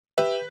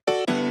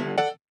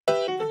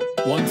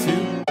1,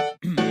 2.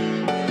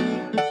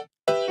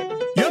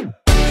 Yep.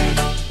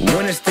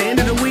 When it's the end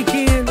of the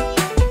weekend,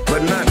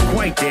 but not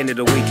quite the end of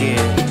the weekend.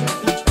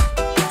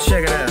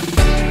 Check it out.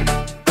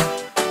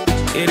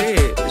 It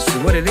is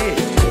what it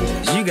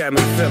is. You got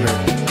me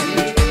feeling.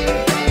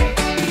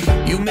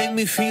 You make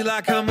me feel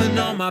like I'm in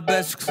all my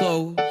best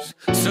clothes.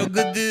 So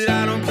good that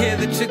I don't care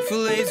that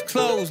Chick-fil-A's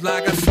closed.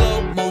 Like a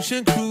slow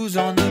motion cruise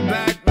on the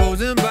back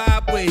roads and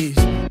byways.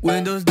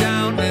 Windows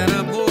down and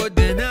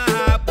avoiding the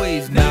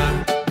highways.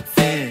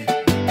 Nothing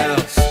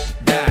else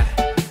that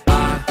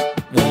I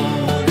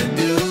wanna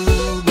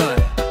do but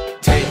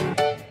take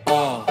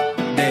all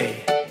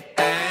day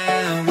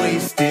and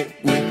waste it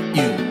with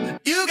you.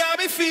 You got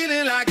me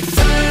feeling like it's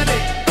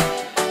Sunday.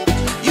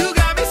 You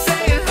got me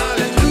saying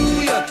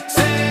hallelujah,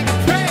 singing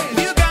praise.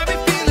 You got me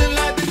feeling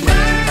like the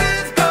night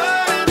is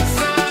gone and the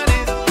sun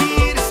is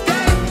here to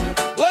stay.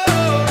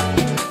 Whoa,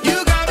 you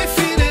got me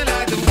feeling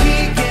like the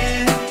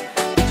weekend.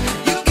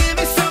 You give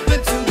me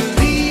something to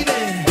believe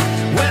in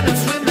when I'm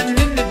swimming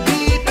in the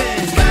deep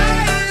end. Sky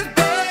is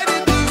baby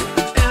blue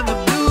and my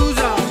blues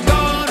all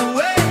gone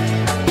away.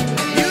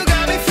 You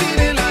got me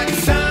feeling like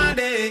it's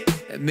Sunday.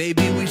 And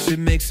maybe we should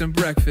make some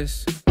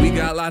breakfast. We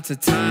got lots of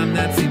time,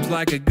 that seems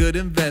like a good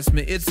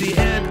investment. It's the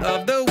end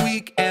of the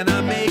week and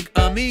I make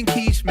a mean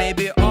quiche.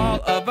 Maybe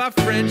all of our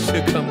friends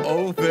should come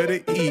over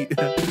to eat.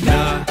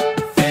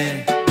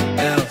 Nothing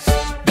else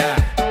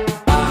that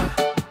I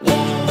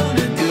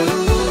wanna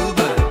do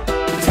but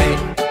take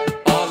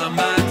all of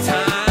my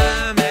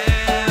time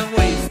and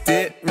waste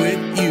it with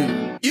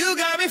you. You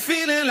got me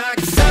feeling like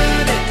it's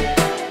Sunday.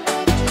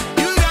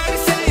 You got me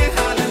saying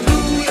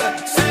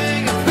hallelujah,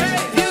 singing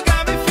praise. You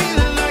got me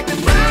feeling like the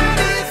night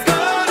is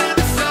gone and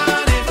the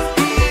sun is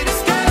here to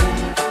stay.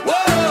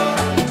 Whoa,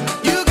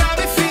 you got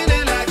me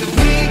feeling like the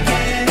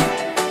weekend.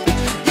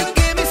 You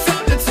give me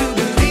something to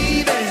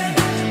believe in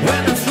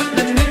when I'm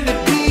swimming in the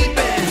deep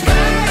end.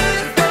 Sky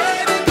is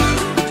baby blue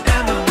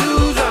and the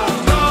blues all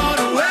gone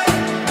away.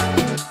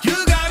 You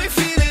got me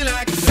feeling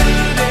like it's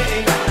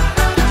Sunday.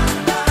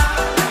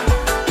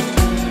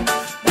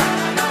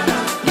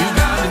 You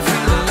got me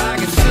feeling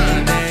like it's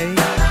Sunday.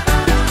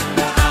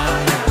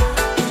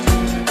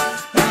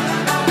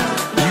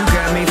 You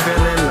got me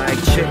feeling like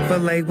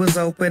Chick-fil-A was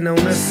open on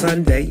a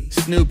Sunday.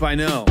 Snoop, I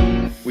know.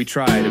 We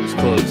tried, it was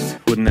closed.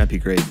 Wouldn't that be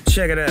great?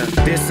 Check it out,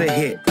 this a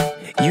hit.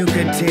 You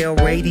can tell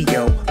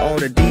radio, all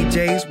the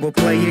DJs will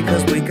play it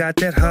cause we got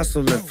that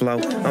hustle and flow.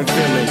 I'm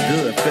feeling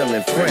good,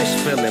 feeling fresh,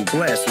 feeling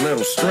blessed,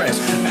 little stress.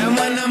 And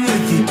when I'm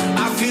with you,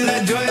 I feel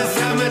that joy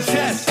inside my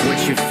chest.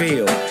 What you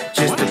feel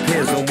just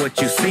depends on what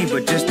you see,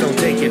 but just don't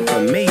take it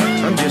from me.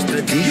 I'm just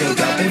a D.O.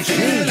 double G.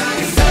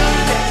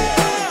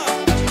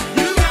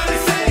 You got me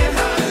saying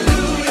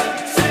hallelujah,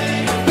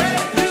 singing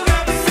praise. You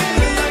got me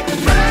feeling like the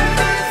night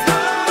is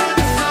gone and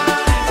the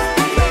sun is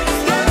here to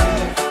stay.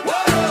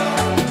 Whoa,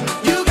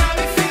 you got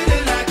me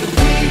feeling like the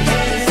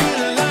weekend.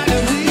 Feeling like the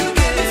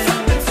weekend.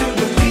 Something to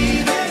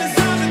believe in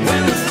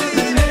when I'm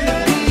swimming in the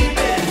deep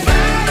end.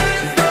 Sky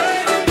is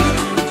baby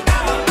blue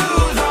and my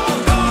blues all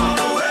gone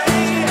away.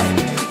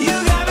 You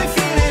got me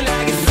feeling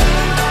like it's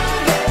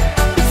Sunday,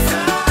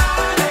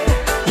 Sunday.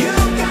 You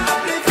got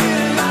me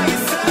feeling like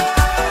it's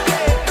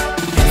Sunday.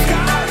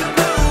 Skies are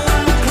blue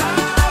and the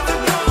clouds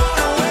are gone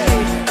away.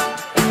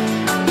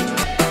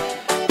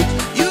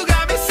 You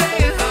got me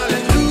saying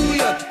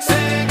hallelujah,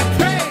 singing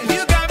praise.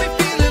 You got me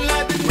feeling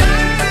like the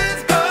night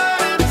is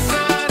gone and the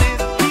sun is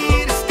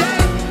here to stay.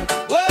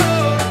 Whoa,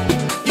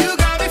 you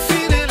got me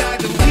feeling like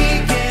the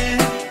weekend.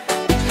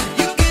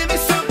 You give me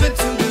something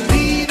to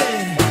believe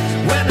in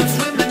when I'm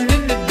swimming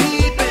in the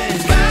deep end.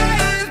 Sky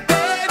is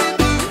baby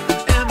blue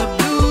and my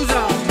blues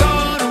all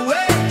gone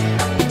away.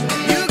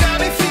 You got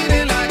me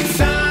feeling like it's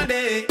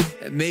Sunday.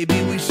 And maybe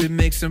we should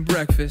make some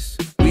breakfast.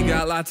 We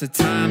got lots of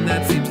time,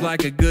 that seems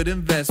like a good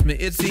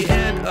investment. It's the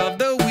end of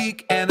the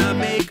week and I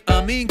make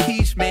a mean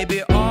quiche.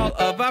 Maybe all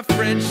of our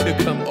friends should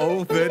come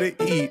over to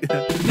eat.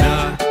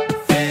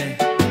 Nothing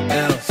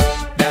else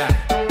that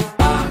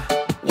I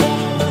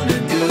wanna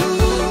do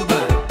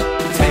but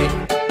take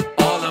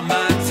all of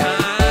my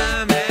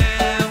time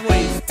and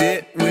waste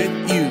it with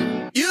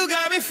you. You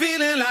got me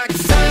feeling like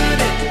it's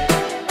Sunday.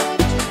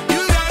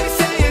 You got me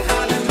saying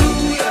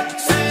hallelujah,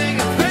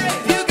 singing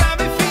praise. You got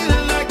me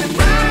feeling like the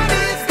night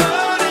is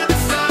gone and the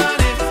sun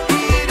is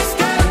here to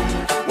stay.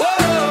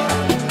 Whoa,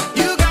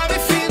 you got me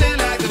feeling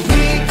like the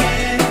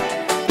weekend.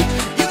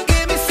 You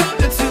give me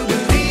something to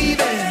believe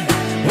in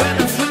when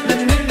I'm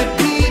swimming in the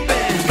deep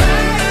end.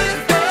 Sky is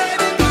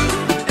baby blue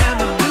and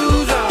my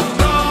blues all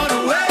gone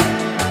away.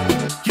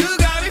 You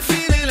got me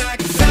feeling like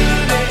it's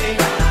Sunday.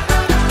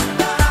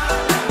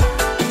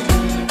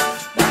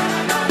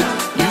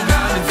 You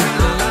got me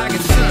feeling like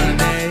it's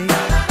Sunday.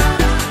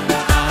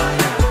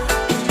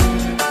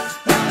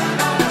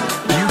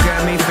 You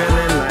got me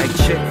feeling like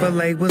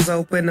Chick-fil-A was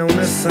open on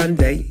a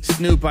Sunday.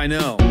 Snoop, I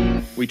know.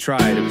 We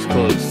tried, it was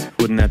closed.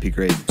 Wouldn't that be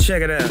great?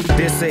 Check it out,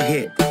 this a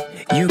hit.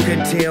 You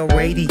can tell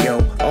radio,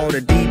 all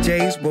the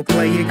DJs will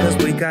play it cause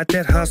we got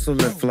that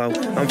hustle and flow.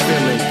 I'm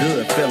feeling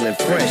good, feeling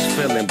fresh,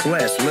 feeling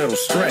blessed, little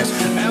stress.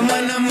 And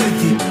when I'm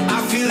with you,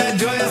 I feel that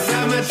joy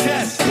inside my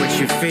chest. What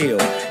you feel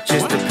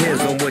just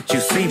depends on what you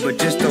see, but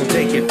just don't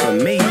take it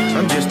from me.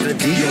 I'm just a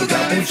D.O.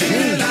 double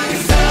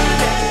G.